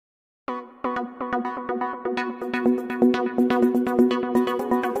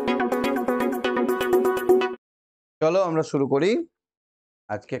চলো আমরা শুরু করি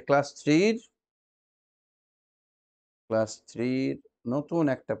আজকে ক্লাস 3 নতুন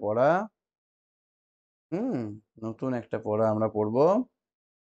একটা পড়া। নতুন একটা পড়া আমরা পড়বো।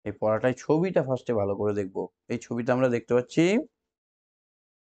 এই পড়াটায় ছবিটা ফার্স্টে ভালো করে দেখব। এই ছবিটা আমরা দেখতে পাচ্ছি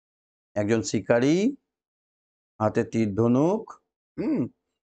একজন শিকারী, হাতে তীর ধনুক।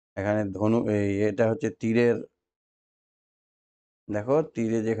 এখানে এটা হচ্ছে তীরের, দেখো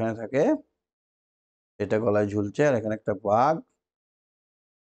তীরে যেখানে থাকে এটা গলায় ঝুলছে, আর এখানে একটা বাঘ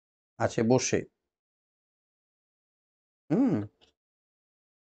আছে বসে।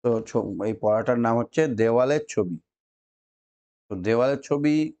 তো এই পড়াটার নাম হচ্ছে দেওয়ালের ছবি। তো দেওয়ালের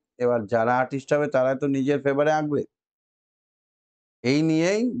ছবি এবার যারা আর্টিস্ট হবে তারা তো নিজের ফেভারে আঁকবে। এই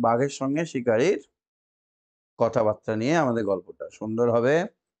নিয়েই বাঘের সঙ্গে শিকারীর কথাবার্তা নিয়ে আমাদের গল্পটা সুন্দর হবে,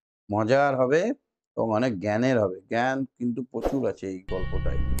 মজার হবে এবং অনেক জ্ঞানের হবে। জ্ঞান কিন্তু প্রচুর আছে এই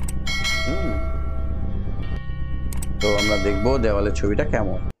গল্পটায়। তো আমরা দেখবো দেওয়ালের ছবিটা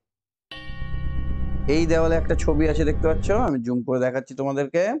কেমন। এই দেওয়ালে একটা ছবি আছে দেখতে পাচ্ছ, আমি জুম করে দেখাচ্ছি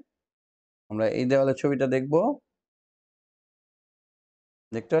তোমাদেরকে। আমরা এই দেওয়ালের ছবিটা দেখব।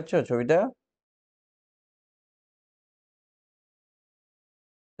 দেখতে পাচ্ছ ছবিটা?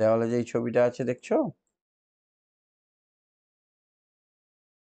 দেওয়ালে যে ছবিটা আছে দেখছো,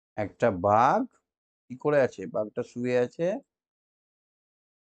 একটা বাঘ কি করে আছে, বাঘটা শুয়ে আছে।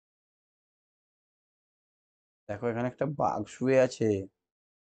 দেখো এখানে একটা বাঘ শুয়ে আছে,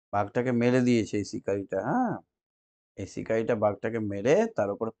 বাঘটাকে মেরে দিয়েছে এই শিকারিটা। এই শিকারিটা বাঘটাকে মেরে তার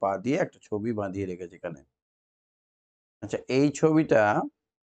উপরে পা দিয়ে একটা ছবি বাঁধিয়ে রেখেছে এখানে। আচ্ছা, এই ছবিটা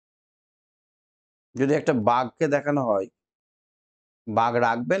যদি একটা বাঘকে দেখানো হয়, বাঘ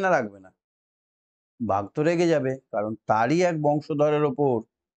রাখবে না রাখবে না? বাঘ তো রেগে যাবে, কারণ তারই এক বংশধরের ওপর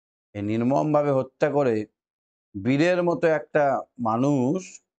নির্মম ভাবে হত্যা করে বীরের মতো একটা মানুষ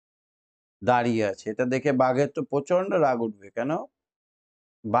দাঁড়িয়ে আছে। এটা দেখে বাঘের তো প্রচন্ড রাগ উঠবে। কেন?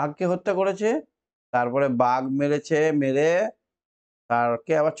 বাঘকে হত্যা করেছে, তারপরে বাঘ মেরেছে, মেরে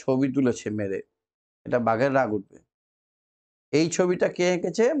তারকে আবার ছবি তুলেছে মেরে। এটা বাঘের রাগ উঠবে। এই ছবিটা কে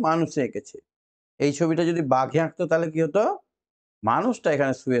এঁকেছে? মানুষে এঁকেছে। এই ছবিটা যদি বাঘে আঁকতো তাহলে কি হতো? মানুষটা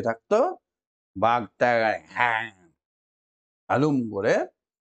এখানে শুয়ে থাকতো, বাঘটা হ্যাঁ আলুম করে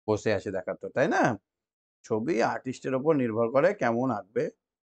বসে আছে দেখাতো, তাই না? ছবি আর্টিস্টের ওপর নির্ভর করে কেমন আঁকবে,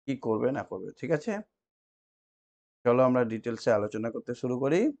 কি করবে না করবে। ঠিক আছে, চলো আমরা ডিটেলসে আলোচনা করতে শুরু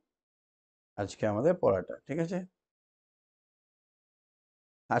করি আজকে আমাদের পড়াটা। ঠিক আছে,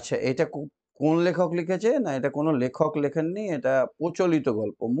 আচ্ছা এটা কোন লেখক লিখেছে? না, এটা কোনো লেখক লেখেননি, এটা প্রচলিত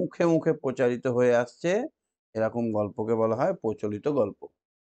গল্প, মুখে মুখে প্রচারিত হয়ে আসছে। এরকম গল্পকে বলা হয় প্রচলিত গল্প।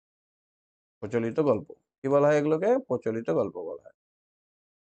 প্রচলিত গল্প কি বলা হয়? এগুলোকে প্রচলিত গল্প বলা হয়।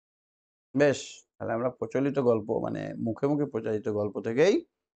 বেশ, তাহলে আমরা প্রচলিত গল্প মানে মুখে মুখে প্রচারিত গল্প থেকেই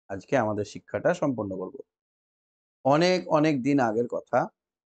আজকে আমাদের শিক্ষাটা সম্পন্ন করব। অনেক অনেক দিন আগের কথা,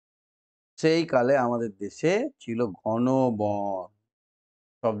 সেই কালে আমাদের দেশে ছিল ঘন বন।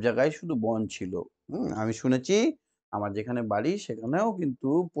 সব জায়গায় শুধু বন ছিল। আমি শুনেছি আমার যেখানে বাড়ি সেখানেও কিন্তু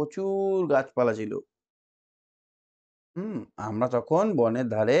প্রচুর গাছপালা ছিল। আমরা তখন বনের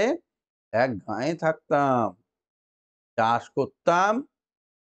ধারে এক গাঁয়ে থাকতাম, চাষ করতাম,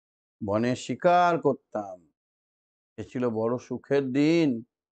 বনের শিকার করতাম। সে ছিল বড় সুখের দিন।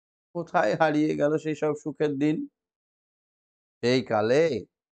 কোথায় হারিয়ে গেল সেই সব সুখের দিন? সেই কালে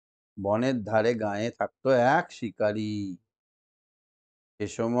বনের ধারে গাঁয়ে থাকতো এক শিকারী। সে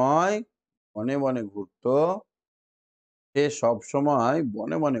সময় বনে বনে ঘুরতো, সে সব সময়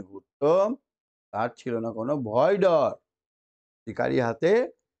বনে বনে ঘুরতো, তার ছিল না কোনো ভয় ডর। শিকারী হাতে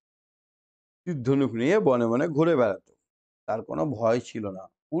তীর ধনুক নিয়ে বনে বনে ঘুরে বেড়াতো, তার কোনো ভয় ছিল না।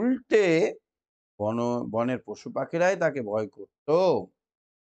 উল্টে বনের পশু পাখিরাই তাকে ভয় করত।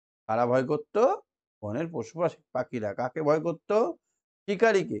 কারা ভয় করত? বনের পশু পাখিরা। কাকে ভয় করত?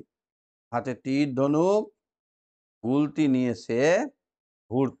 শিকারীকে। হাতে তীর ধনুক গুলতি নিয়ে সে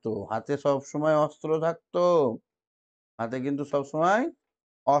ঘুরতো, হাতে সব সময় অস্ত্র থাকতো। হাতে কিন্তু সব সময়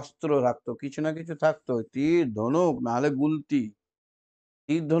অস্ত্র থাকতো, কিছু না কিছু থাকতো, তীর ধনুক নাহলে গুলতি।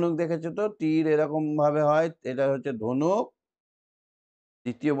 তীর ধনুক দেখেছো তো? তীর এরকম ভাবে হয়, এটা হচ্ছে ধনুক,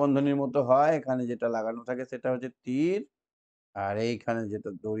 তৃতীয় বন্ধনীর মতো হয়, এখানে যেটা লাগানো থাকে সেটা হচ্ছে তীর, আর এইখানে যেটা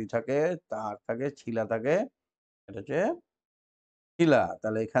দড়ি থাকে, তার থাকে, ছিলা থাকে, এটা হচ্ছে ছিলা।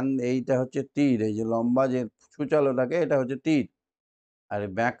 তাহলে এইটা হচ্ছে তীর, এই যে লম্বা যে সূচালো থাকে এটা হচ্ছে তীর, আর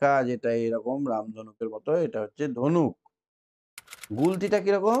বেঁকা যেটা এরকম রামধনুকের মতো এটা হচ্ছে ধনুক। গুলতিটা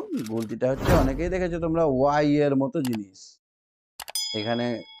কিরকম? গুলতিটা হচ্ছে অনেকেই দেখেছো তোমরা ওয়াই এর মতো জিনিস। এখানে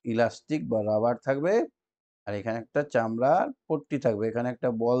ইলাস্টিক বা রাবার থাকবে, আর এখানে একটা চামড়ার পট্টি থাকবে, এখানে একটা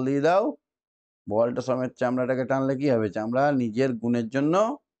বল দিয়ে দাও, বলটা সমেত চামড়াটাকে টানলে কি হবে? চামড়া নিজের গুণের জন্য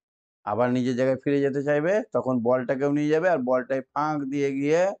আবার নিজের জায়গায় ফিরে যেতে চাইবে। তখন বলটাকেও নিয়ে যাবে আর বলটায় ফাঁক দিয়ে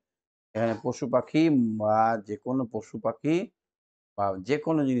গিয়ে এখানে পশু-পাখি বা যেকোনো পশু-পাখি বা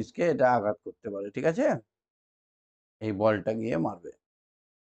যেকোনো জিনিসকে এটা আঘাত করতে পারে। ঠিক আছে? এই বলটা গিয়ে মারবে।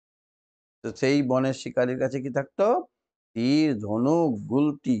 তো সেই বনের শিকারীর কাছে কি থাকতো? তীর, ধনুক,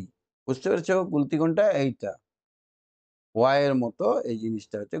 গুলতি। বুঝতে পেরেছো গুলতি কোনটা? এইটা। ওয়া এর মতো এই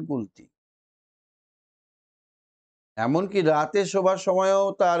জিনিসটা হচ্ছে গুলতি। এমনকি রাতে শোবার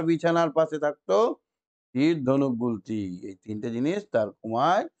সময়ও তার বিছানার পাশে থাকতো তীর, ধনুক, গুলতি। এই ৩ টে জিনিস তার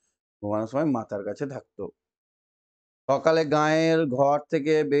ঘুমানোর সময় মাথার কাছে থাকতো। সকালে গাঁয়ের ঘর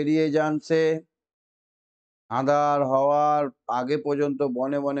থেকে বেরিয়ে যান সে। আঁধার হওয়ার আগে পর্যন্ত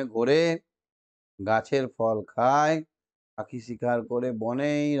বনে, বনে ঘোরে, গাছের ফল খায়, পাখি শিকার করে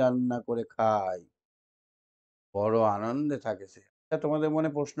বনেই রান্না করে খায়। বড় আনন্দে থাকে সে। আচ্ছা তোমাদের মনে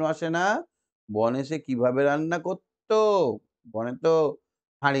প্রশ্ন আসে না? বনে সে কিভাবে রান্না করতো? বনে তো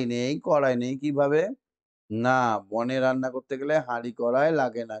হাঁড়ি নেই, কড়াই নেই কিভাবে? না, বনে রান্না করতে গেলে হাঁড়ি কড়াই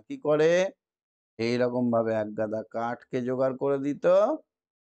লাগে না। কি করে? এইরকম ভাবে একগাদা কাঠকে জোগাড় করে দিত,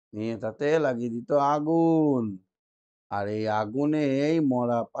 নিয়ে তাতে লাগিয়ে দিত আগুন। আর এই আগুনেই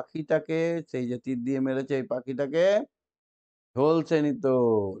মরা পাখিটাকে, সেই যে তীর দিয়ে মেরেছে এই পাখিটাকে ঝলসে নিত।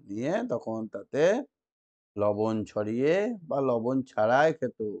 নিয়ে তখন তাতে লবণ ছড়িয়ে বা লবণ ছাড়াই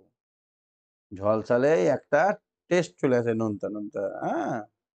খেত। ঝলসালেই একটা টেস্ট চলে আসে নোনতা, নোনতা। হ্যাঁ?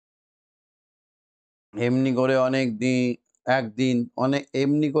 এমনি করে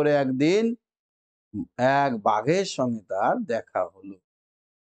এমনি করে একদিন এক বাঘের সঙ্গে তার দেখা হলো।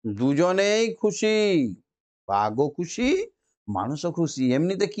 দুজনেই খুশি। বাঘও খুশি, মানুষও খুশি।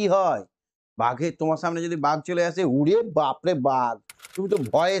 এমনিতে কি হয়? তোমার সামনে যদি বাঘ চলে আসে, উড়ে বাপরে বাঘ! তুমি তো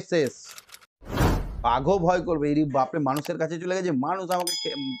ভয়ে শেষ। বাঘও ভয় করবে। এরে বাপরে! মানুষের কাছে চলে গেছে, মানুষ আমাকে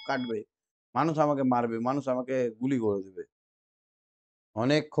কাটবে, মানুষ আমাকে মারবে, মানুষ আমাকে গুলি করে দেবে।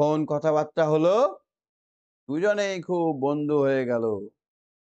 অনেকক্ষণ কথাবার্তা হলো, দুজনেই খুব বন্ধু হয়ে গেল।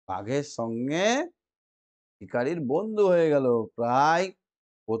 বাঘের সঙ্গে শিকারীর বন্ধু হয়ে গেল। প্রায়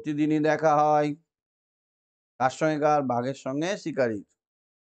প্রতিদিনই দেখা হয়। কার সঙ্গে কার? বাঘের সঙ্গে শিকারীর।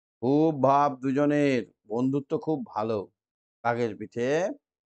 খুব ভাব দুজনের। বন্ধুত্ব খুব ভালো। বাঘের পিঠে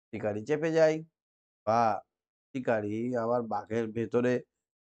শিকারী চেপে যায় বা শিকারী আবার বাঘের ভেতরে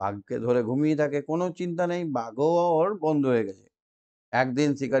বাঘকে ধরে ঘুমিয়ে থাকে। কোনো চিন্তা নেই। বাঘও ওর বন্ধু হয়ে গেছে।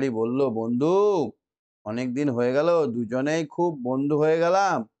 একদিন শিকারী বলল, "বন্ধু, অনেকদিন হয়ে গেল, দুজনেই খুব বন্ধু হয়ে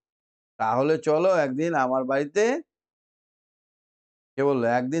গেলাম। তাহলে চলো একদিন আমার বাড়িতে।" কে বলল?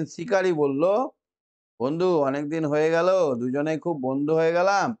 একদিন শিকারী বলল, "বন্ধু, অনেকদিন হয়ে গেল, দুজনেই খুব বন্ধু হয়ে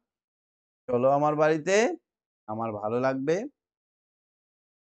গেলাম। চলো আমার বাড়িতে, আমার ভালো লাগবে।"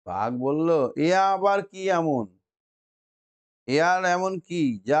 বাঘ বলল, "এ আবার কি এমন? এ আর এমন কি?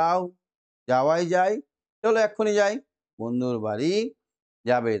 যাও, যাওয়াই যায়। চলো এক্ষুনি যাই। বন্ধুর বাড়ি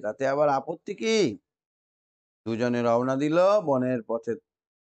যাবে, তাতে আবার আপত্তি কি?" দুজনে রওনা দিল বনের পথে।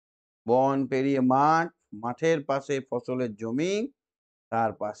 বন পেরিয়ে মাঠ, মাঠের পাশে ফসলের জমি,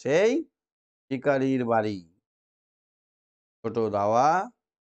 তার পাশেই শিকারির বাড়ি। ছোট দাওয়া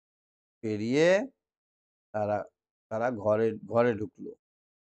পেরিয়ে তারা তারা ঘরে ঘরে ঢুকলো।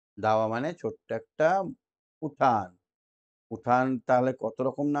 দাওয়া মানে ছোট্ট একটা উঠান। উঠান তাহলে কত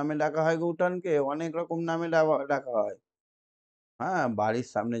রকম নামে ডাকা হয় গো উঠানকে? অনেক রকম নামে ডাকা হয়। হ্যাঁ? বাড়ির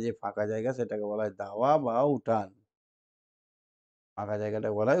সামনে যে ফাঁকা জায়গা সেটাকে বলা হয় দাওয়া বা উঠান। ফাঁকা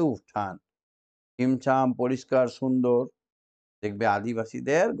জায়গাটাকে বলা হয় উঠান। ছিমছাম, পরিষ্কার, সুন্দর। দেখবে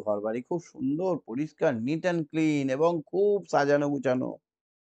আদিবাসীদের ঘরবাড়ি খুব সুন্দর, পরিষ্কার, নিট অ্যান্ড ক্লিন এবং খুব সাজানো গুছানো।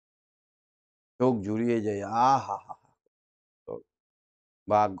 চোখ জুড়িয়ে যায়। আহাহাহা! তো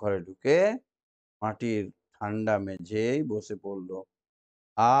বাঘ ঘরে ঢুকে মাটির ঠান্ডা মেঝেয় বসে পড়ল।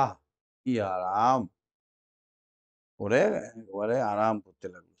 আহ! কি আরাম! করে একেবারে আরাম করতে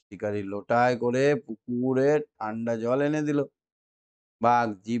লাগলো। শিকারী লোটায় করে পুকুরের ঠান্ডা জল এনে দিল। বাঘ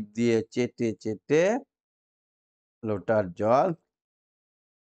জিভ দিয়ে চেটে, চেটে লোটার জল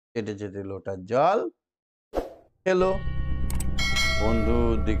চেটে, চেটে লোটার জল খেলো।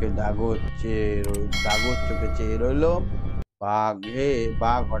 বন্ধুর দিকে দাগর চোখে চেয়ে রইল। বাঘ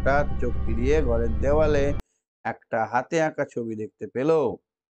হঠাৎ চোখ ফিরিয়ে ঘরের দেওয়ালে একটা হাতে আঁকা ছবি দেখতে পেল।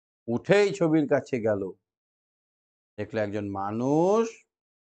 উঠেই ছবির কাছে গেল। দেখলো একজন মানুষ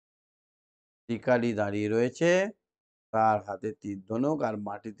শিকারী দাঁড়িয়ে রয়েছে। তার হাতে তীর ধনুক আর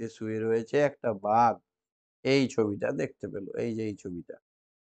মাটিতে শুয়ে রয়েছে একটা বাঘ। এই ছবিটা দেখতে পেল। এই যে এই ছবিটা।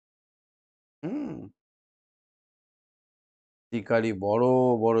 হুম? শিকারী বড়,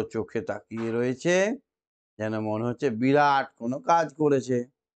 বড় চোখে তাকিয়ে রয়েছে। যেন মনে হচ্ছে বিরাট কোনো কাজ করেছে।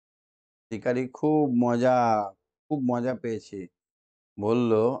 শিকারী খুব মজা পেয়েছে।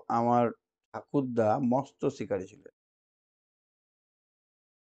 বলল, "আমার ঠাকুরদা মস্ত শিকারী ছিলেন।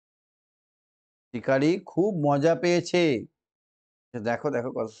 শিকারী খুব মজা পেয়েছে। যে দেখো, দেখো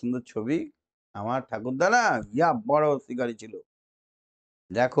কত সুন্দর ছবি। আমার ঠাকুরদা না বড় শিকারী ছিল।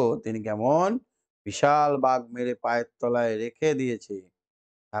 দেখো তিনি কেমন বিশাল বাঘ মেরে পায়ের তলায় রেখে দিয়েছে।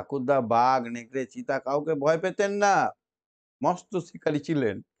 ঠাকুরদা বাঘ, নেকড়ে, চিতা কাউকে ভয় পেতেন না। মস্ত শিকারী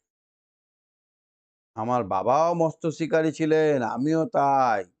ছিলেন। আমার বাবাও মস্ত শিকারী ছিলেন, আমিও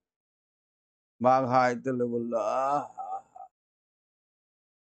তাই। বাঘ হাই তুলে বলল, আহা!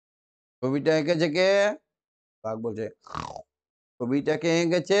 ছবিটা এঁকেছে কে? বাঘ বলছে, ছবিটা কে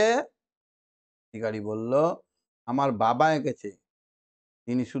এঁকেছে? শিকারী বলল, আমার বাবা এঁকেছে।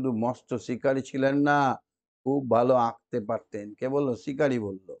 তিনি শুধু মস্ত শিকারী ছিলেন না, খুব ভালো আঁকতে পারতেন। কে বলল? শিকারী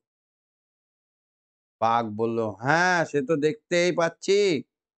বলল। বাঘ বলল, হ্যাঁ সে তো দেখতেই পাচ্ছি।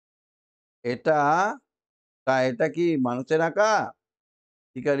 এটা এটা কি মানুষের আঁকা?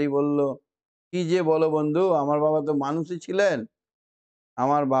 শিকারী বলল, কি যে বলো বন্ধু, আমার বাবা তো মানুষই ছিলেন।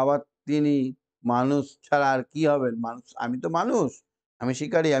 আমার বাবা তিনি মানুষ ছাড়া আর কি হবেন? মানুষ, আমি তো মানুষ। আমি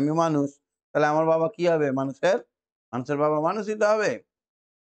শিকারী, আমি মানুষ। তাহলে আমার বাবা কি হবে মানুষের? মানুষের বাবা মানুষই তো হবে।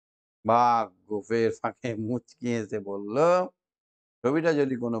 বাঘ গোঁফের ফাঁকে মুচকি হেসে বলল, ছবিটা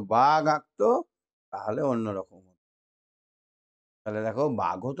যদি কোনো বাঘ আঁকতো তাহলে অন্যরকম হতো। তাহলে দেখো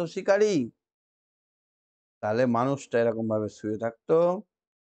বাঘও তো শিকারী। তাহলে মানুষটা এরকম ভাবে শুয়ে থাকতো,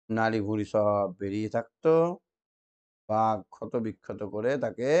 নাড়ি ভুঁড়ি সব বেরিয়ে থাকতো। বাঘ ক্ষত বিক্ষত করে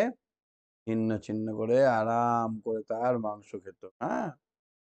তাকে ছিন্ন ছিন্ন করে আরাম করে তার মাংস খেত। হ্যাঁ?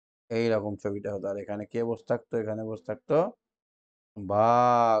 এইরকম ছবিটা হতো। আর এখানে কে বসে থাকতো? এখানে বসে থাকতো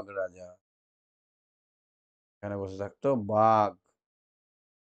বাঘ রাজা। এখানে বসে থাকতো বাঘ।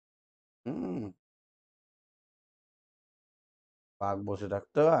 হুম? বাঘ বসে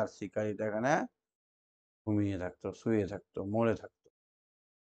থাকতো আর শিকারীটা এখানে ঘুমিয়ে থাকতো, শুয়ে থাকতো, মরে থাকতো।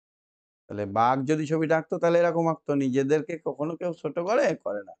 তাহলে বাঘ যদি ছবিটা আঁকতো তাহলে এরকম আঁকতো। নিজেদেরকে কখনো কেউ ছোট করে?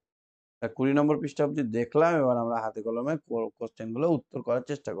 করে না। ২০ নম্বর পৃষ্ঠা অব্দি দেখলাম। এবার আমরা হাতে কলমে কোয়েশ্চেন গুলো উত্তর করার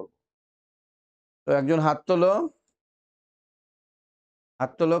চেষ্টা করব। তো একজন হাত তোলো।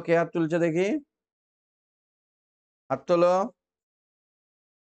 হাত তোলো। কে হাত তুলছে দেখি? হাত তোলো।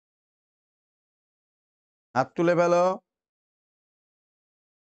 হাত তুলে ফেলো।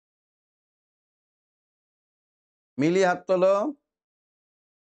 মিলি হাত তোলো।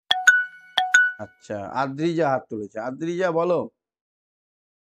 আচ্ছা, আদ্রিজা হাত তুলেছে। আদ্রিজা বলো।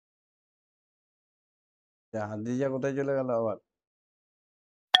 আদ্রিজা কোথায় চলে গেল আবার?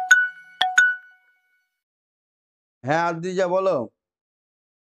 হ্যাঁ, আদ্রিজা বলো।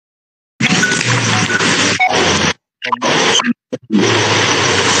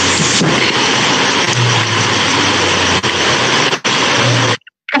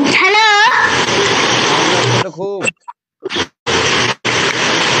 হ্যালো, সাউন্ড আসছে তো খুব।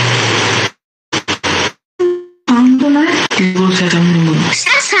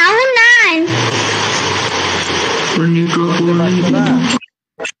 স্যার সাউন্ড নাই। শুনতে পাচ্ছ না?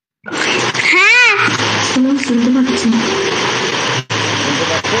 হ্যাঁ, শুনতে পাচ্ছি। শুনতে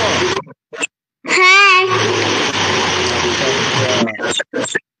পাচ্ছ? হ্যাঁ, আচ্ছা,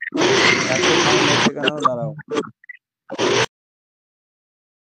 আচ্ছা। এত সাউন্ড হচ্ছে কেন? দাঁড়াও।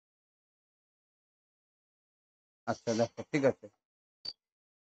 আচ্ছা দেখো, ঠিক আছে।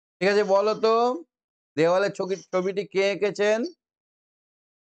 ঠিক আছে, বলো তো দেওয়ালে ছবিটি কে এঁকেছেন?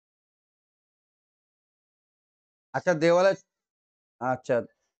 আচ্ছা আচ্ছা,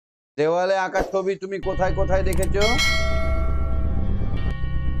 দেওয়ালে আঁকা ছবি তুমি কোথায় কোথায় দেখেছো?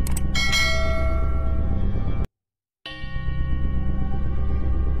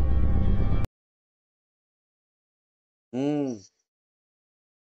 হুম।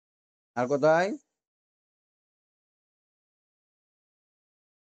 আর কোথায়?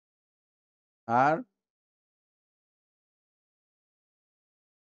 আর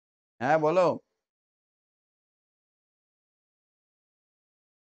হ্যাঁ বলো।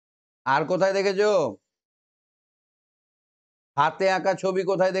 আর কোথায় দেখেছো? হাতে আঁকা ছবি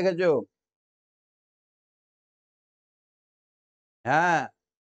কোথায় দেখেছো? হ্যাঁ।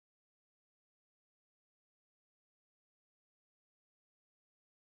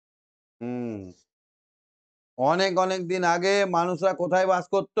 হুম। অনেক অনেক দিন আগে মানুষরা কোথায় বাস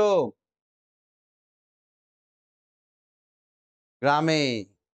করতো? গ্রামে।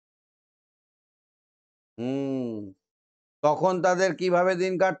 হুম। তখন তাদের কিভাবে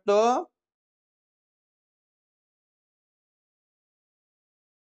দিন কাটতো?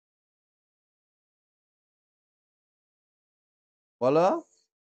 বলো।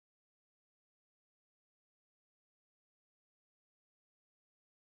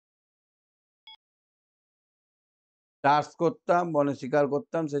 চাষ করতাম, বনে শিকার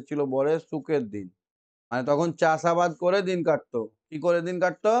করতাম, সে ছিল বড়ের সুখের দিন। মানে তখন চাষাবাদ করে দিন কাটতো। কি করে দিন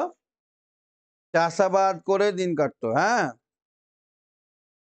কাটতো? চাষাবাদ করে দিন কাটতো, হ্যাঁ?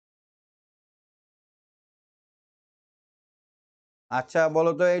 আচ্ছা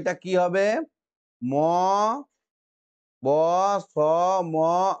বলো তো এটা কি হবে? ম, ব, স, ম,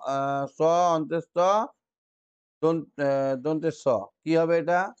 স অন্ত্যের স, দন্তের স। কি হবে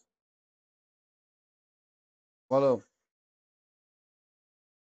এটা? বলো।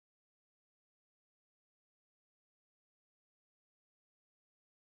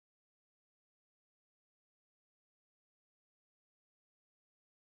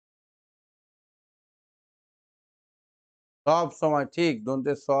 সব সময় ঠিক।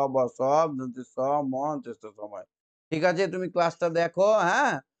 দন্তের স, ব সব, দন্তের স, ম, অন্ত্যের স সময়। ঠিক আছে তুমি ক্লাসটা দেখো,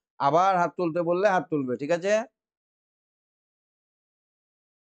 হ্যাঁ? আবার হাত তুলতে বললে হাত তুলবে। ঠিক আছে?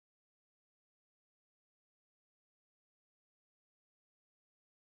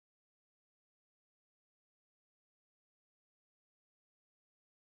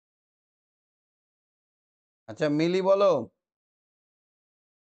 আচ্ছা মিলি বলো।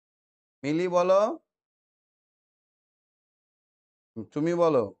 মিলি বলো। তুমি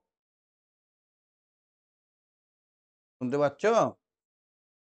বলো। শুনতে পাচ্ছ?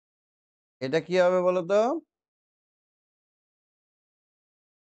 এটা কি হবে বলো তো?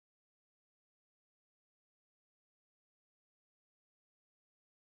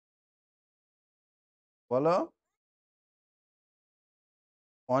 বলো।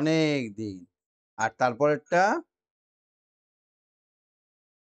 অনেক দিন। আর তারপরেরটা?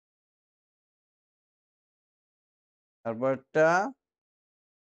 তারপরেরটা?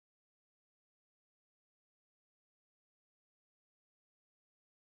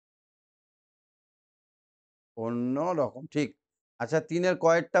 অন্যরকম। ঠিক। আচ্ছা ৩ এর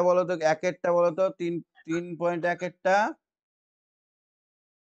কয়েরটা বলো তো? ১ এরটা বলো তো? ৩.১ এরটা?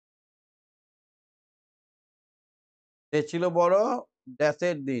 সে ছিল বড়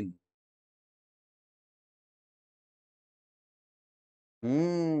ড্যাশের দিন।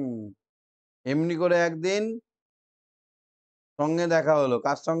 হুম। এমনি করে একদিন সঙ্গে দেখা হলো।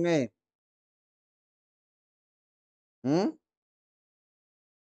 কার সঙ্গে? হুম?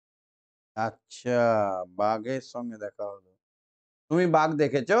 আচ্ছা, বাঘের সঙ্গে দেখা হলো। তুমি বাঘ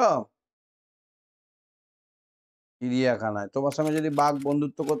দেখেছো? চিড়িয়াখানায়। তোমার সঙ্গে যদি বাঘ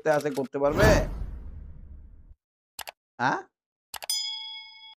বন্ধুত্ব করতে আসে করতে পারবে? হ্যাঁ?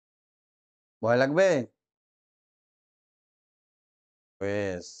 ভয় লাগবে?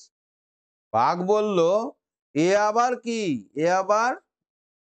 বেশ। বাঘ বলল, "এ আবার কি? এ আবার?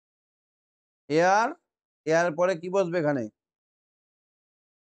 এয়ার? এয়ার পরে কি বসবে এখানে?"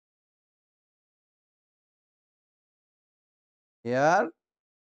 এয়ার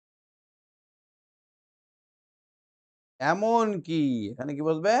এমন কি? এখানে কি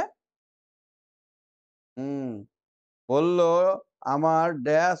বসবে? হুম। বলল, "আমার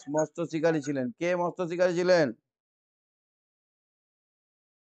ড্যাশ মস্ত শিকারী ছিলেন।" কে মস্ত শিকারী ছিলেন?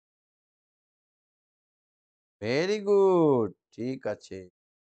 Very good. ঠিক আছে।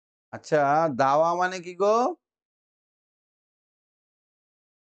 আচ্ছা, দাওয়া মানে কি গো?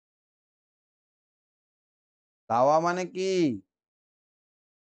 দাওয়া মানে কি?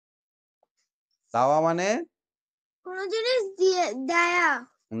 দাওয়া মানে? কোন জিনিস দিয়ে দেয়া।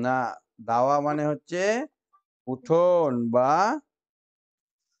 না, দাওয়া মানে হচ্ছে উঠোন বা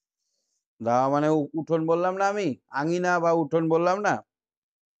দাওয়া মানে উঠোন বললাম না আমি? আঙিনা বা উঠোন বললাম না?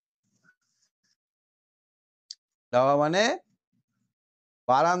 দাওয়া মানে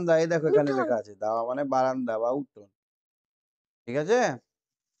বারান্দা। এই দেখো এখানে উঠোন। লেখা আছে। দাওয়া মানে বারান্দা বা উঠোন। ঠিক আছে?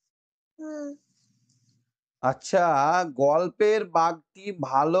 হুম। আচ্ছা, গল্পের বাঘটি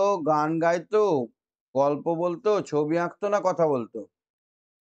ভালো গান গাইতো, গল্প বলতো, ছবি আঁকতো না কথা বলতো?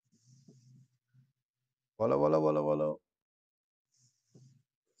 বলো, বলো, বলো, বলো,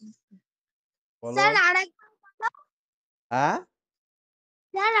 বলো। স্যার আরেকবার বলো। হ্যাঁ?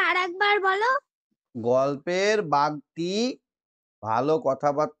 স্যার আরেকবার বলো। গল্পের বাঘটি ভালো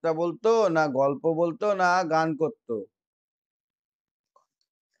কথাবার্তা বলতো না গল্প বলতো না গান করতো?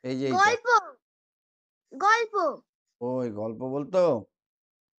 এই যে এইটা। গল্প। গল্প। ওই গল্প বলতো?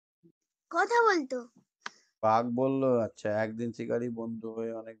 কথা বলতো। বাঘ বলল, আচ্ছা একদিন শিকারী বন্ধু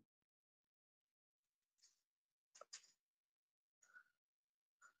হয়ে অনেক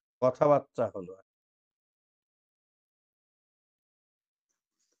কথাবার্তা হলো।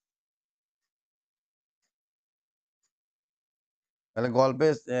 তাহলে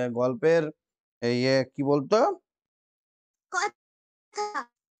গল্পের ইয়ে কি বলতো? কথা।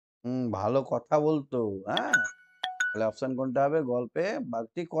 ভালো কথা বলতো, হ্যাঁ? তাহলে অপশন কোনটা হবে? গল্পে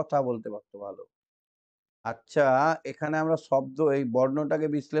বাঘটি কথা বলতে পারতো ভালো। আচ্ছা, এখানে আমরা শব্দ এই বর্ণটাকে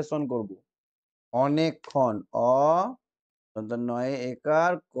বিশ্লেষণ করব। অনেকক্ষণ নয়ে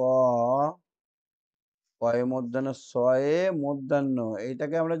একার কয়ে মূর্ধন্য শয়ে মূর্ধন্য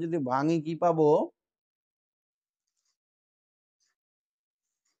এইটাকে আমরা যদি ভাঙি কি পাবো?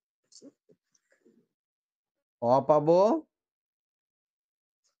 পাবো,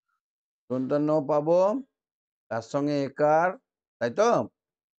 দন্তন্য পাবো, তার সঙ্গে একার, তাই তো?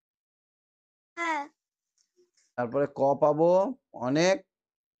 হ্যাঁ। তারপরে পাবো অনেক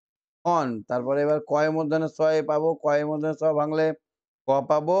ক্ষণ, তারপরে এবার কয়ে মূর্ধন্য শয়ে পাবো, কয়ে মূর্ধন্য স ভাঙলে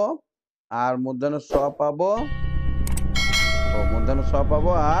পাবো, আর মূর্ধন্য স পাবো, মূর্ধন্য স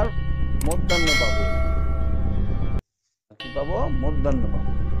পাবো আর মূর্ধন্য পাবো। কি পাবো? মূর্ধন্য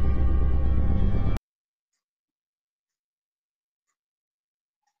পাবো।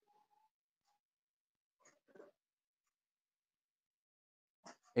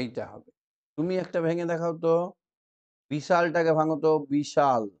 এইটা হবে। তুমি একটা ভেঙে দেখাও তো। বিশালটাকে ভাঙো তো,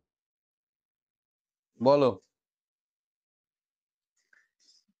 বিশাল। বলো।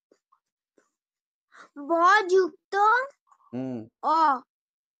 ব যুক্ত হুম। অ।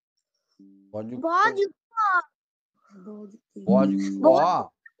 ব বযুক্ত যুক্ত বযুক্ত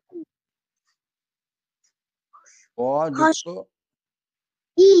ব হস বযুক্ত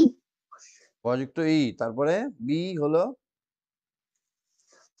ই বযুক্ত ই, তারপরে বি হলো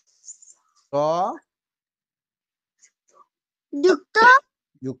ত যুক্ত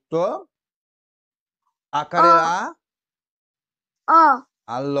যুক্ত অ আকারের অ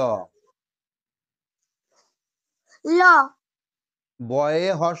আর ল। ল বয়ে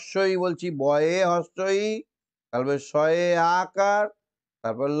হর্ষই বলছি, বয়ে হর্ষই, তারপরে শয়ে আকার,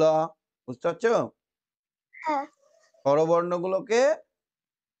 তারপর ল। বুঝতে পারছো? হ্যাঁ। স্বরবর্ণগুলোকে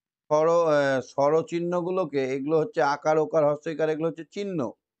স্বরচিহ্নগুলোকে, এগুলো হচ্ছে আকার, ওকার, হর্ষইকার, এগুলো হচ্ছে চিহ্ন।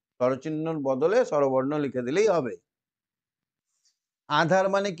 স্বরচিহ্নর বদলে স্বরবর্ণ লিখে দিলেই হবে। আধার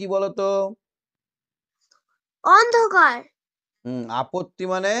মানে কি বলতো? অন্ধকার। আপত্তি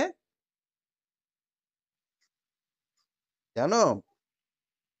মানে জানো?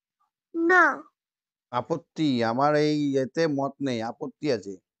 না। আপত্তি, আমার এই এতে মত নেই, আপত্তি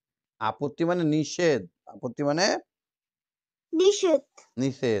আছে। আপত্তি মানে নিষেধ, আপত্তি মানে নিষেধ।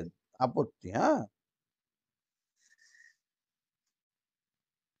 নিষেধ, আপত্তি। হ্যাঁ,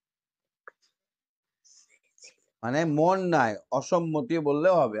 মানে মন নাই, অসম্মতি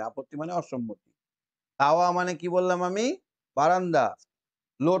বললেও হবে। আপত্তি মানে অসম্মতি। তাওয়া মানে কি বললাম আমি? বারান্দা।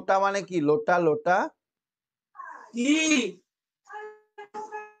 লোটা মানে কি? লোটা, লোটা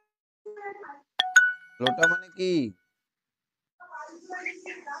লোটা মানে কি?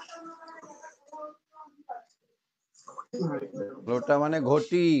 লোটা মানে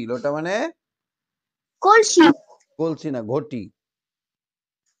ঘটি, লোটা মানে কলসি। কলসি না, ঘটি।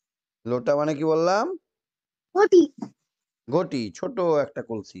 লোটা মানে কি বললাম? ঘটি। ঘটি, ছোট একটা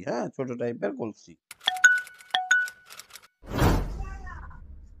কলসি। হ্যাঁ, ছোট টাইপের কলসি।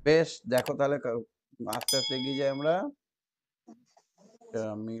 বেশ, দেখো তাহলে আস্তে আস্তে এগিয়ে যাই আমরা।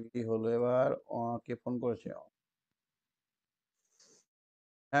 মিলি হলো এবার। কে ফোন করেছে?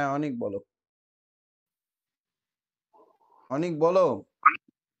 হ্যাঁ, অনিক বলো। অনিক বলো,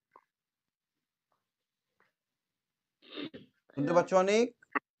 শুনতে পাচ্ছ অনিক?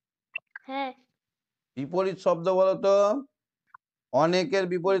 হ্যাঁ। বিপরীত শব্দ বলো তো। অনেকের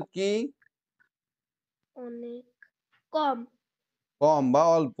বিপরীত কি? অনেক। কম। কম বা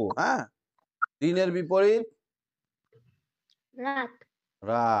অল্প। হ্যাঁ, দিনের বিপরীত রাত।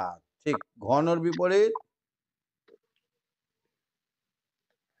 রাত। ঠিক। ঘনর বিপরীত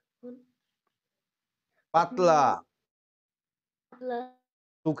পাতলা।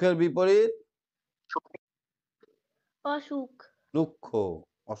 সুখের বিপরীত অসুখ। দুঃখ।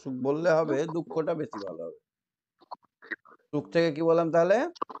 অসুখ বললে হবে, দুঃখটা বেশি ভালো হবে। সুখ থেকে কি বললাম তাহলে?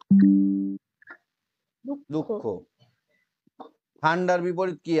 দুঃখ। দুঃখ। ঠান্ডার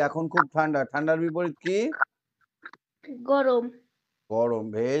বিপরীত কি? এখন খুব ঠান্ডা, ঠান্ডার বিপরীত কি? গরম। গরম।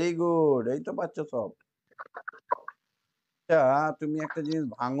 ভেরি গুড, এই তো পাচ্ছ সব। আচ্ছা, তুমি একটা জিনিস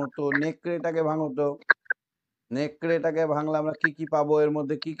ভাঙো তো, নেকড়েটাকে ভাঙো তো। নেকড়েটাকে ভাঙলে আমরা কি কি পাবো? এর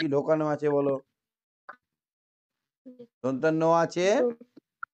মধ্যে কি কি ঢোকানো আছে বলো? দন্তান্ন আছে।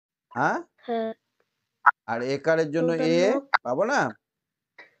 হ্যাঁ, হ্যাঁ। আর একারের জন্য এ পাবো না?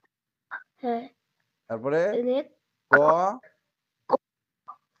 হ্যাঁ। তারপরে নেক। ক,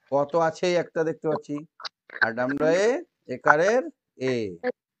 কত আছে একটা দেখতে পাচ্ছি। আর আমরা একারের এ,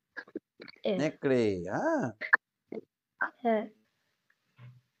 নেকড়ে। হ্যাঁ, হ্যাঁ।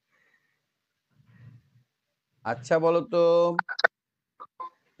 আচ্ছা বলো তো,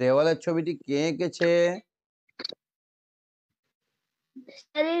 দেওয়ালের ছবিটি কে এঁকেছে?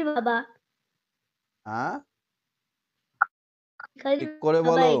 স্যারের বাবা। হ্যাঁ? শিকারীর ঠিক করে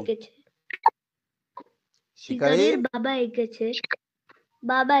বাবা বলো। এঁকেছে। শিকারীর শিকারীর বাবা এঁকেছে।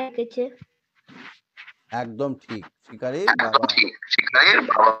 বাবা এঁকেছে। একদম ঠিক। শিকারীর বাবা। শিকারীর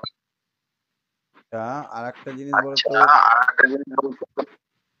বাবা। আরেকটা জিনিস বলো তো, আরেকটা জিনিস বলতো,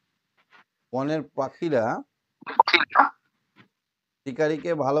 বনের পাখিরা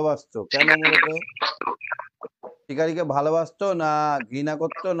শিকারীকে ভালোবাসতো। কেন বলো তো? শিকারীকে ভালোবাসতো না ঘৃণা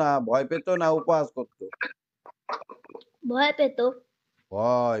করতো না ভয় পেত না উপহাস করতো? ভয় পেত।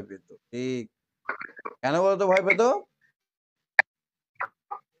 ভয় পেত। ঠিক। কেন বলতো ভয় পেত?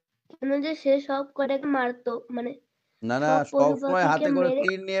 কেন যে সে সব কটাকে মারতো। মানে না, না, সব পশু সবসময় পাখিকে হাতে করে মেরে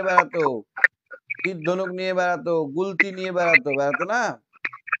তীর নিয়ে বেড়াতো। তীর ধনুক নিয়ে বেড়াতো, গুলতি নিয়ে বেড়াতো না?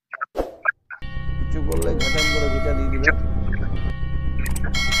 কিছু করলে উম, ঘাটাম করে ঘুচা দিয়ে দিবে।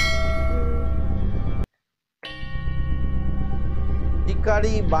 উম,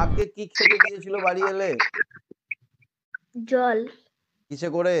 শিকারী বাঘকে কি খেতে দিয়েছিল বাড়ি এলে? জল। কিসে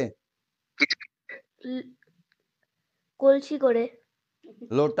করে? ল- কলসি করে।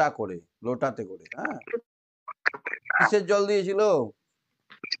 লোটা করে, লোটাতে করে। হ্যাঁ। কিসের জল দিয়েছিল?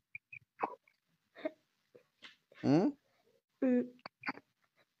 হুম? উম,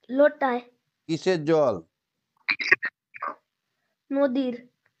 লোটায়। কিসের জল? নদীর।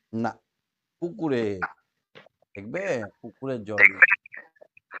 না, পুকুরে। দেখবে, পুকুরের জল দিয়েছে।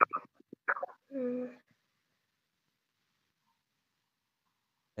 উম,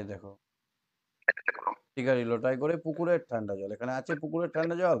 এই দেখো, শিকারী লোটায় করে পুকুরের ঠান্ডা জল। এখানে আছে পুকুরের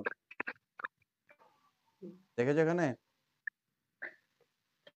ঠান্ডা জল? দেখেছো এখানে?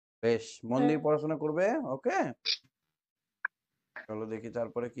 বেশ, মন হ্যাঁ, দিয়ে পড়াশোনা করবে। ওকে, চলো দেখি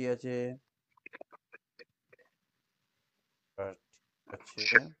তারপরে কি আছে। ঠিক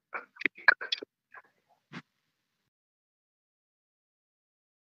আছে,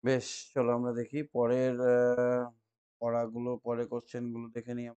 বেশ, চলো আমরা দেখি পরের পড়াগুলো, পরে কোশ্চেন গুলো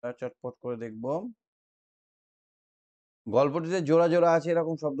দেখে নিই আমরা চটপট করে দেখব। গল্পটিতে জোড়া জোড়া আছে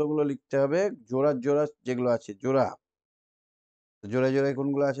এরকম শব্দগুলো লিখতে হবে। জোড়া জোড়া যেগুলো আছে, জোড়া জোড়া জোড়ায়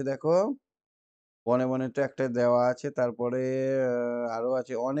কোনগুলো আছে দেখো। বনে বনে তো একটা দেওয়া আছে, তারপরে আরো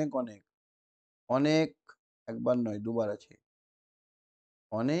আছে অনেক অনেক অনেক, একবার নয় দুবার আছে।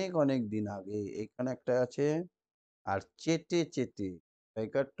 অনেক অনেক দিন আগে এখানে একটা আছে। আর চেটে চেটে,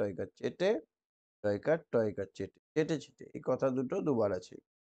 টয়কার টয়কার চেটে, টয়কার টয়কার চেটে, চেটে চেটে, এই কথা দুটো দুবার আছে।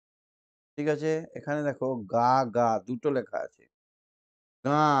 ঠিক আছে, এখানে দেখো গা গা দুটো লেখা আছে।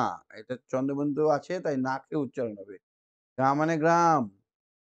 গা, এটা চন্দ্রবিন্দু আছে তাই নাকে উচ্চারণ হবে। গা মানে গ্রাম,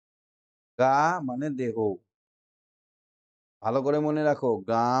 গা মানে দেহ। ভালো করে মনে রাখো,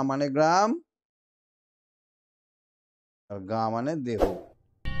 গা মানে গ্রাম আর গা মানে দেহ।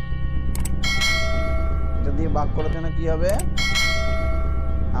 এটা দিয়ে বাক্য রচনা কি হবে?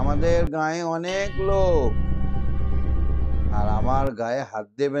 আমাদের গায়ে অনেক লোক, আর আমার গায়ে হাত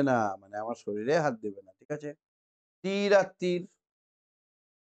দেবে না, মানে আমার শরীরে হাত দেবে না। ঠিক আছে, তীর আর তীর,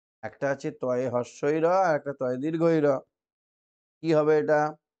 একটা আছে তয়ে হর্ষই র আর একটা তয়ে দীর্ঘই র। কি হবে এটা?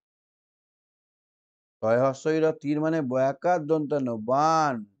 তয়ে হর্ষই র, তীর মানে বয়াকার দন্তান্ন,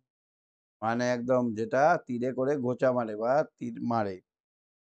 বান, মানে একদম যেটা তীরে করে গোচা মারে বা তীর মারে।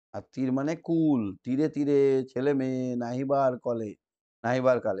 আর তীর মানে কুল, তীরে তীরে ছেলে মেয়ে নাহিবার কলে,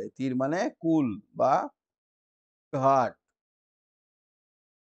 নাহিবার কালে। তীর মানে কুল বা ঘাট,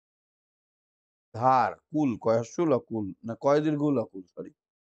 ধার। কুল, কয়স্য লকুল, না কয় দীর্ঘ লকুল, সরি,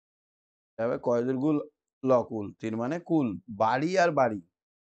 তবে কয় দীর্ঘ লকুল। তীর মানে কুল। বাড়ি আর বাড়ি,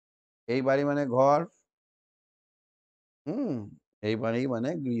 এই বাড়ি মানে ঘর। হুম, এই বাড়ি মানে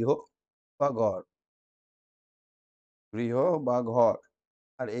গৃহ বা ঘর, গৃহ বা ঘর।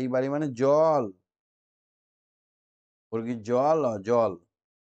 আর এই বাড়ি মানে জল, কি জল জল।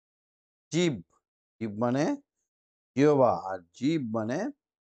 জীব, জীব মানে জিহ্বা, আর জীব মানে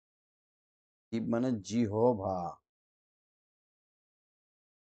জিহ্বা।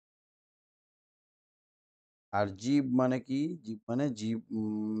 আর জীব মানে কি? জীব মানে জীব,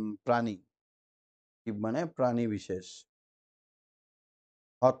 প্রাণী। জীব মানে প্রাণী বিশেষ।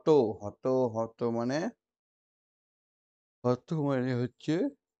 হত, হত, হত মানে, হত মানে হচ্ছে,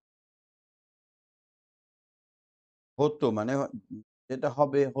 হতো মানে যেটা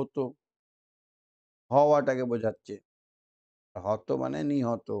হবে, হতো, হওয়াটাকে বোঝাচ্ছে। হত মানে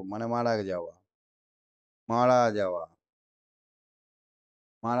নিহত, মানে মারা যাওয়া, মারা যাওয়া,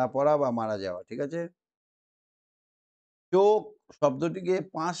 মারা পড়া বা মারা যাওয়া। ঠিক আছে, চোখ শব্দটিকে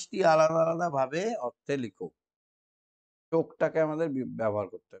 5টি আলাদা আলাদা ভাবে অর্থে লিখো। চোখটাকে আমাদের ব্যবহার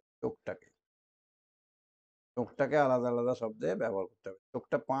করতে হবে। চোখটাকে, চোখটাকে আলাদা আলাদা শব্দে ব্যবহার করতে হবে।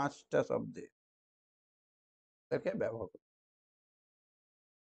 চোখটা 5টা শব্দে ব্যবহার করতে হবে।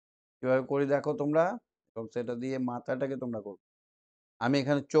 কিভাবে করি দেখো তোমরা এবং সেটা দিয়ে মাথাটাকে তোমরা করবে। আমি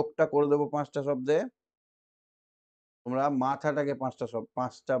এখানে চোখটা করে দেবো ৫ টা শব্দে। তোমরা মাথাটাকে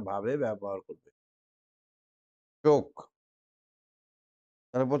 ৫ টা ভাবে ব্যবহার করবে। চোখ।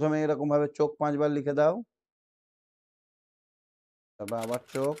 তাহলে ১ম এ এরকমভাবে চোখ ৫ বার লিখে দাও। তারপর আবার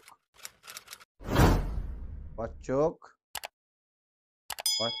চোখ, আবার চোখ,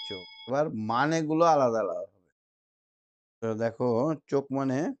 আবার চোখ। এবার মানেগুলো আলাদা, আলাদা হবে। তো দেখো চোখ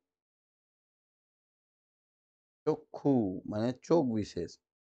মানে চক্ষু মানে চোখ বিশেষ।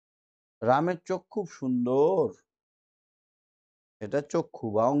 রামের চোখ খুব সুন্দর। এটা চক্ষু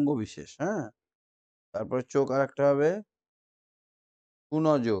বা অঙ্গ বিশেষ, হ্যাঁ? তারপরে চোখ আরেকটা হবে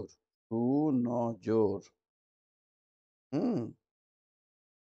সুনজর, সুনজর। হুম?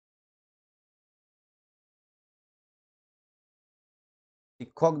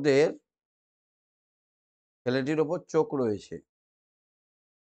 শিক্ষকদের ছেলেটির ওপর চোখ রয়েছে।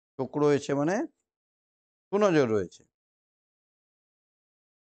 চোখ রয়েছে মানে সুনজর রয়েছে।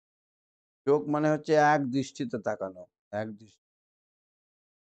 চোখ মানে হচ্ছে এক দৃষ্টিতে তাকানো। এক দৃষ্টি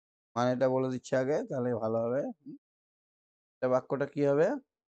মানেটা বলে দিচ্ছি আগে তাহলে ভালো হবে। বাক্যটা কি হবে?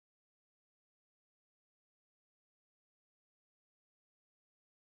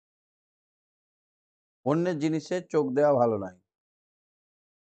 অন্যের জিনিসে চোখ দেওয়া ভালো নয়।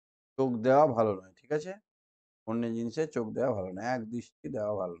 চোখ দেওয়া ভালো নয়। ঠিক আছে? অন্যের জিনিসে চোখ দেওয়া ভালো নয়। এক দৃষ্টি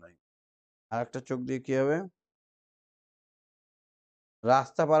দেওয়া ভালো নয়। আরেকটা চোখ দিয়ে কি হবে?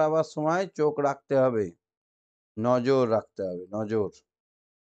 রাস্তা পারাবার সময় চোখ রাখতে হবে। নজর রাখতে হবে, নজর।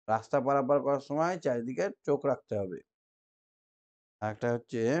 রাস্তা পারাপার করার সময় চারিদিকে চোখ রাখতে হবে। আরেকটা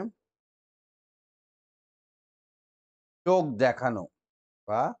হচ্ছে চোখ দেখানো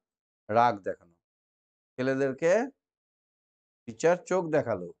বা রাগ দেখানো। ছেলেদেরকে টিচার চোখ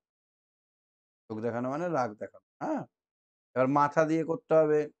দেখালো। চোখ দেখানো মানে রাগ দেখানো, হ্যাঁ? এবার মাথা দিয়ে করতে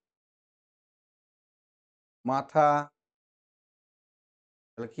হবে। মাথা,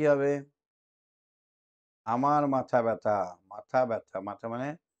 তাহলে কি হবে? আমার মাথা ব্যথা, মাথা ব্যথা। মাথা মানে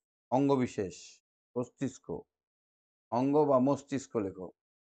অঙ্গবিশেষ, মস্তিষ্ক। অঙ্গ বা মস্তিষ্ক লেখো।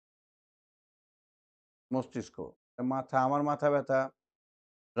 মস্তিষ্ক। মাথা, আমার মাথা ব্যথা।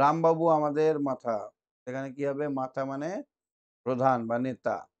 রামবাবু আমাদের মাথা। সেখানে কি হবে? মাথা মানে প্রধান বা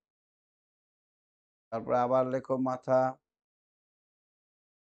নেতা। তারপরে আবার লেখো মাথা।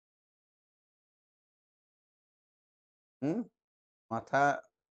 হুম? মাথা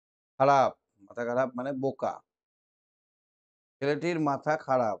খারাপ। মাথা খারাপ মানে বোকা। ছেলেটির মাথা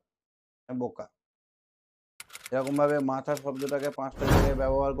খারাপ, বোকা। এরকমভাবে মাথা শব্দটাকে ৫ টা জায়গায়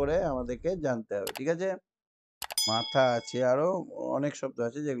ব্যবহার করে আমাদেরকে জানতে হবে। ঠিক আছে? মাথা আছে আরো অনেক শব্দ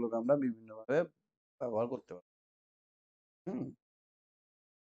আছে যেগুলোকে আমরা বিভিন্নভাবে ব্যবহার করতে পারি। হুম?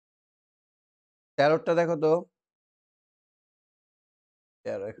 ১৩ টা দেখো তো।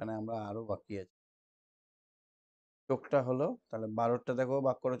 ১৩ এখানে আমরা আরো বাকি আছে। চোখটা হলো, তাহলে ১২ টা দেখো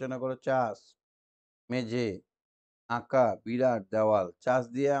বাক্য রচনা করো। চাষ, মেঝে, আঁকা, বিরাট, দেওয়াল। চাষ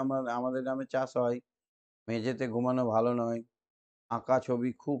দিয়ে আমাদের গ্রামে চাষ হয়। মেঝেতে ঘুমানো ভালো নয়। আঁকা ছবি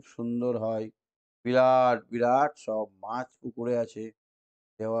খুব সুন্দর হয়। বিরাট, বিরাট সব মাছ পুকুরে আছে।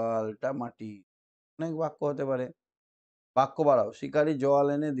 দেওয়ালটা মাটি। অনেক বাক্য হতে পারে। বাক্য বাড়াও। শিকারী জল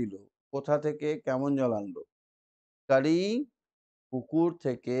এনে দিল। কোথা থেকে কেমন জল আনলো? শিকারী পুকুর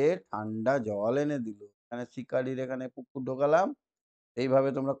থেকে ঠান্ডা জল এনে দিল। এখানে শিকারীর এখানে পুকুর ঢোকালাম। এইভাবে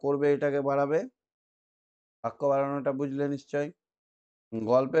তোমরা করবে, এটাকে বাড়াবে। বাক্য বাড়ানোটা বুঝলে নিশ্চয়ই?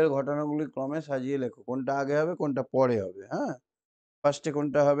 গল্পের ঘটনাগুলি ক্রমে সাজিয়ে লেখো। কোনটা আগে হবে, কোনটা পরে হবে, হ্যাঁ? ফার্স্টে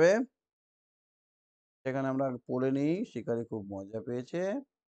কোনটা হবে? সেখানে আমরা পড়ে নিই। শিকারী খুব মজা পেয়েছে।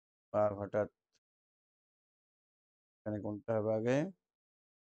 বাঘ হঠাৎ এখানে কোনটা হবে আগে?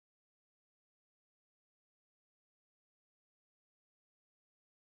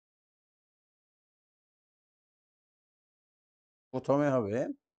 প্রথমে হবে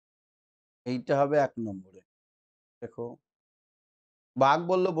এইটা হবে ১ নম্বরে। দেখো, বাঘ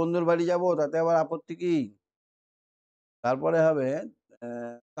বলল বন্ধুর বাড়ি যাবো, তাতে আবার আপত্তি কি? তারপরে হবে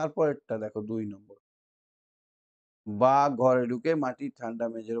তারপরেরটা দেখো ২ নম্বর। বাঘ ঘরে ঢুকে মাটির ঠান্ডা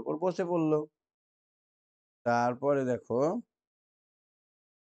মেঝের উপর বসে পড়ল। তারপরে দেখো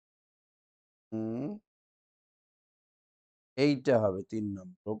হুম, এইটা হবে ৩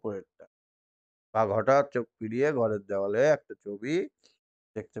 নম্বর উপরেরটা। বাঘ হঠাৎ চোখ ফিরিয়ে ঘরের দেওয়ালে একটা ছবি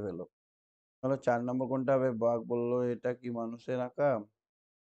দেখতে পেল। তাহলে ৪ নম্বর কোনটা হবে? বাঘ বলল, "এটা কি মানুষের আঁকা?"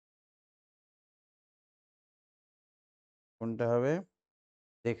 কোনটা হবে?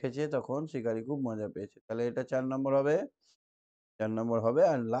 দেখেছে তখন শিকারী খুব মজা পেয়েছে। তাহলে এটা ৪ নম্বর হবে। ৪ নম্বর হবে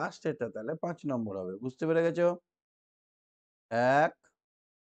আর লাস্টেরটা তাহলে ৫ নম্বর হবে। বুঝতে পেরে গেছো? ১,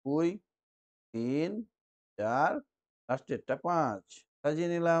 ২, ৩, ৪, লাস্টেরটা ৫। সাজিয়ে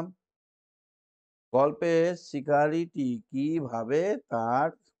নিলাম। গল্পে শিকারীটি কিভাবে তার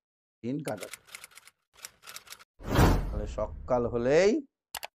দিন কাটাতো? তাহলে সকাল হলেই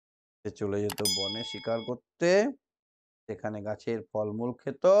সে চলে যেত বনে শিকার করতে, সেখানে গাছের ফলমূল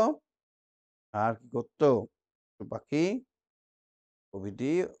খেত, আর কি করতো? পশু পাখি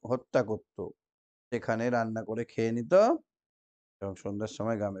প্রভৃতি হত্যা করত, সেখানে রান্না করে খেয়ে নিত এবং সন্ধ্যার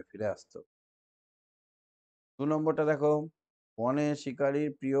সময় গ্রামে ফিরে আসতো। ২ নম্বরটা দেখো, বনে শিকারীর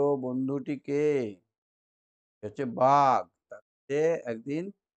প্রিয় বন্ধুটি কে? হচ্ছে বাঘ। তাকে একদিন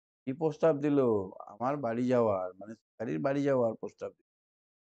কি প্রস্তাব দিল? আমার বাড়ি যাওয়ার, মানে শিকারীর বাড়ি যাওয়ার প্রস্তাব দিল।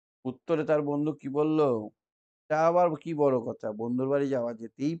 উত্তরে তার বন্ধু কি বলল? তা আবার কি বড় কথা, বন্ধুর বাড়ি যাওয়া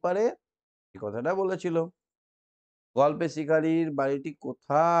যেতেই পারে, এই কথাটা বলেছিল। গল্পে শিকারীর বাড়িটি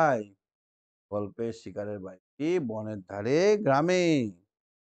কোথায়? গল্পের শিকারের বাড়িটি বনের ধারে, গ্রামে।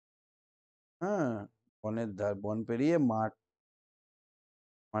 হ্যাঁ, বন পেরিয়ে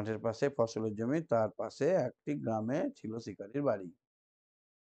মাঠের পাশে ফসলের জমি, তার পাশে একটি গ্রামে ছিল শিকারীর বাড়ি।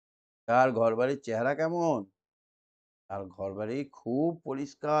 তার ঘর বাড়ির চেহারা কেমন? তার ঘর বাড়ি খুব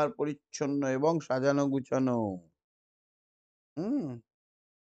পরিষ্কার পরিচ্ছন্ন এবং সাজানো গুছানো। হুম।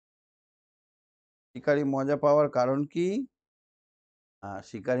 শিকারী মজা পাওয়ার কারণ কি?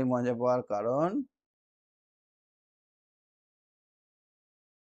 শিকারী মজা পাওয়ার কারণ,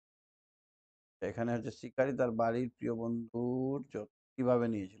 এখানে হচ্ছে শিকারী তার বাড়ির প্রিয় বন্ধুর যত্ন কিভাবে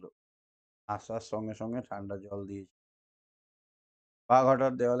নিয়েছিল? আসার সঙ্গে সঙ্গে ঠান্ডা জল দিয়েছিল। বাঘ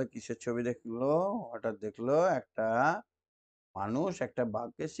হঠাৎ দেওয়ালে কিসের ছবি দেখলো? হঠাৎ দেখলো একটা মানুষ একটা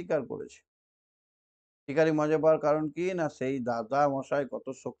বাঘকে শিকার করেছে। শিকারী মজা পাওয়ার কারণ কি? না সেই দাদা মশাই কত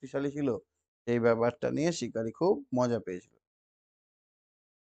শক্তিশালী ছিল, সেই ব্যাপারটা নিয়ে শিকারী খুব মজা পেয়েছিল।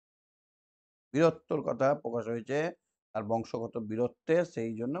 বীরত্বর কথা প্রকাশ হয়েছে, তার বংশগত বীরত্বে,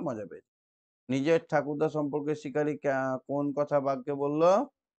 সেই জন্য মজা পেয়েছে। নিজের ঠাকুরদা সম্পর্কে শিকারী কোন কথা বাঘকে বলল?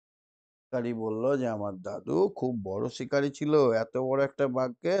 শিকারী বলল যে আমার দাদু খুব বড় শিকারী ছিল, এত বড় একটা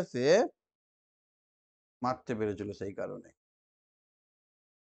বাঘকে সে মারতে পেরেছিল সেই কারণে।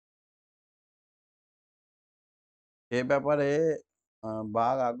 সে ব্যাপারে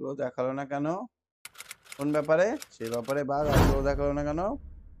বাঘ আগ্রহ দেখালো না কেন? কোন ব্যাপারে? সে ব্যাপারে বাঘ আগ্রহ দেখালো না কেন?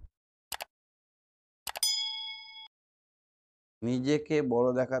 নিজেকে বড়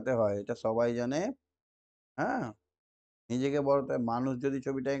দেখাতে হয়, এটা সবাই জানে। হ্যাঁ, নিজেকে বড়, মানুষ যদি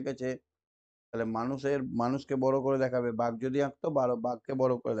ছবিটা এঁকেছে তাহলে মানুষকে বড় করে দেখাবে, বাঘ যদি আঁকতো বাঘকে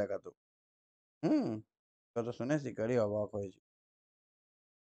বড় করে দেখাতো। হুম। কথা শুনে শিকারী অবাক হয়েছে।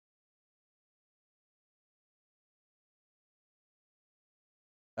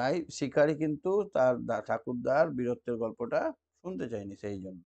 তাই শিকারী কিন্তু তার ঠাকুরদার বীরত্বের গল্পটা শুনতে চায়নি, সেই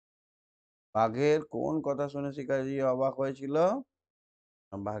জন্য। বাঘের কোন কথা শুনে শিকারী অবাক হয়েছিল?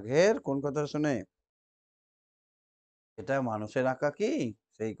 বাঘের কোন কথা শুনে? এটা মানুষের আঁকা কি?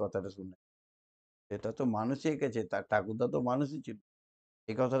 সেই কথাটা শুনে। এটা তো মানুষই এঁকেছে, তার ঠাকুরদা তো মানুষই ছিল।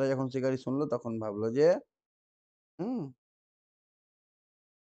 এই কথাটা যখন শিকারী শুনলো তখন ভাবলো যে হুম,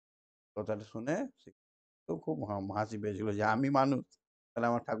 কথাটা শুনে তো খুব হাসি পেয়েছিল যে আমি মানুষ, তাহলে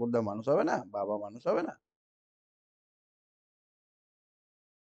আমার ঠাকুরদা মানুষ হবে না, বাবা মানুষ হবে না?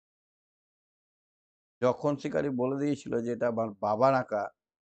 যখন শিকারী বলে দিয়েছিল যে এটা আমার বাবার আঁকা,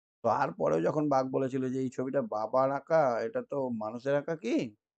 তারপরেও যখন বাঘ বলেছিল যে এই ছবিটা বাবার আঁকা, এটা তো মানুষের আঁকা কি,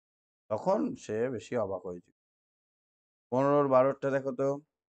 তখন সে বেশি অবাক হয়েছিল। ১৫-র ১২টা দেখো তো,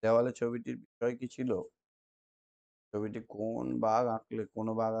 দেওয়ালে ছবিটির বিষয় কি ছিল? ছবিটি কোনো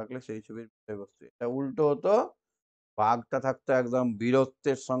বাঘ আঁকলে সেই ছবির বিষয়বস্তু, এটা উল্টো হতো। বাঘটা থাকতো একদম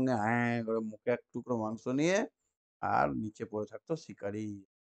বীরত্বের সঙ্গে, হ্যাঁ করে মুখে এক টুকরো মাংস নিয়ে, আর নিচে পড়ে থাকতো শিকারী।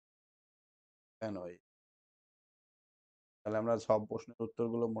 কেন তাহলে আমরা সব প্রশ্নের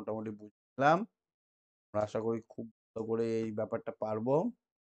উত্তরগুলো মোটামুটি বুঝলাম। আমরা আশা করি খুব ভালো করে এই ব্যাপারটা পারবো।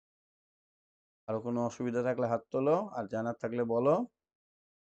 আরো কোনো অসুবিধা থাকলে হাত তোলো, আর জানার থাকলে বলো।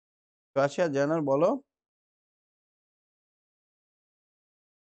 আছে আর জানার বলো,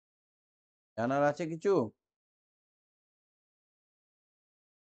 জানার আছে কিছু?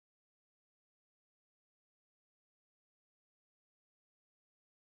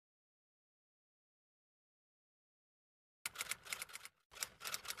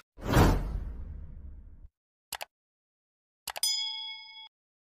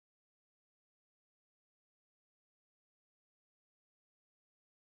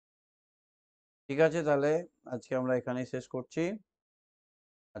 ঠিক আছে, তাহলে আজকে আমরা এখানেই শেষ করছি।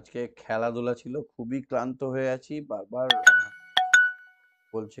 আজকে খেলাধুলা ছিল, খুবই ক্লান্ত হয়ে আছি, বারবার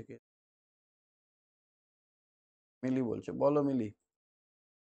বলছে কি, মিলি বলছে, বলো মিলি,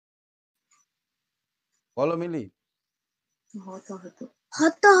 বলো মিলি। হত হত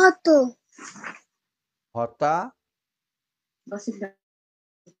হতা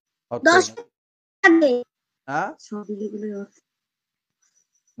হত 10 দাগে হ্যাঁ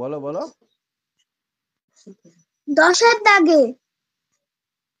বলো বলো 10-এর দাগে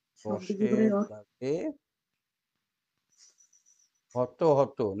 10-এর দাগে হত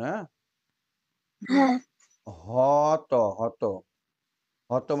হত না হ্যাঁ হত হত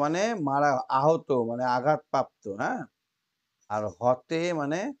হত মানে মারা আহত মানে আঘাতপ্রাপ্ত হ্যাঁ আর হতে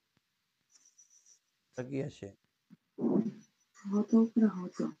মানে কি আসে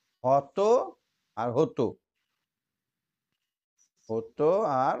হত আর হতো হতো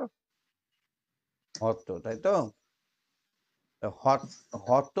আর হতো তাই তো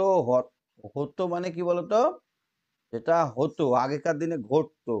হতো হতো মানে কি বলতো যেটা হতো আগেকার দিনে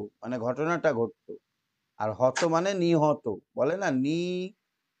ঘটতো মানে ঘটনাটা ঘটতো আর হত মানে নিহত বলে না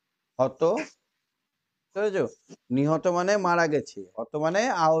হত বুঝেছো নিহত মানে মারা গেছে হত মানে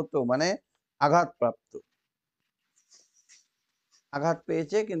আহত মানে আঘাতপ্রাপ্ত আঘাত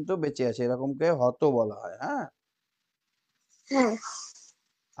পেয়েছে কিন্তু বেঁচে আছে এরকমকে হত বলা হয় হ্যাঁ হ্যাঁ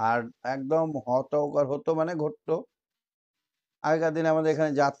আর একদম হতো মানে ঘটতো আগেকার দিনে আমাদের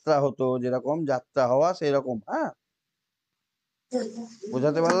এখানে যাত্রা হতো যেরকম যাত্রা হওয়া সেই রকম হ্যাঁ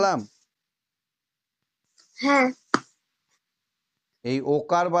বোঝাতে পারলাম হ্যাঁ এই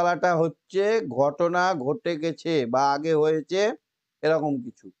ওকার বালাটা হচ্ছে ঘটনা ঘটে গেছে বা আগে হয়েছে এরকম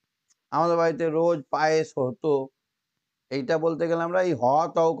কিছু আমাদের বাড়িতে রোজ পায়েস হতো এইটা বলতে গেলে আমরা এই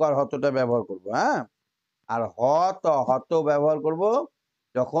হতকার হতটা ব্যবহার করব হ্যাঁ আর হত ব্যবহার করব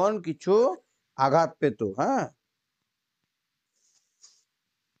যখন কিছু আঘাত পেত হ্যাঁ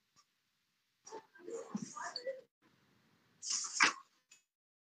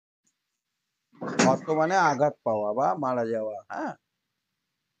হত মানে আঘাত পাওয়া বা মারা যাওয়া হ্যাঁ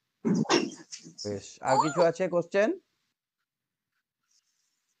বেশ আর কিছু আছে কোশ্চেন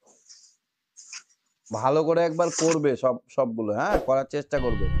ভালো করে একবার করবে সবগুলো হ্যাঁ করার চেষ্টা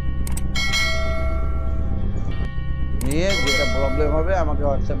করবে নিয়ে যেটা প্রবলেম হবে আমাকে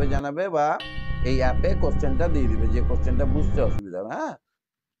হোয়াটসঅ্যাপে জানাবে বা এই অ্যাপে কোশ্চেনটা দিয়ে দিবে যে কোশ্চেনটা বুঝতে অসুবিধা হবে হ্যাঁ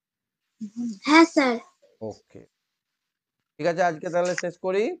হ্যাঁ স্যার ওকে ঠিক আছে আজকে তাহলে শেষ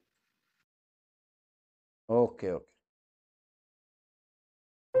করি ওকে ওকে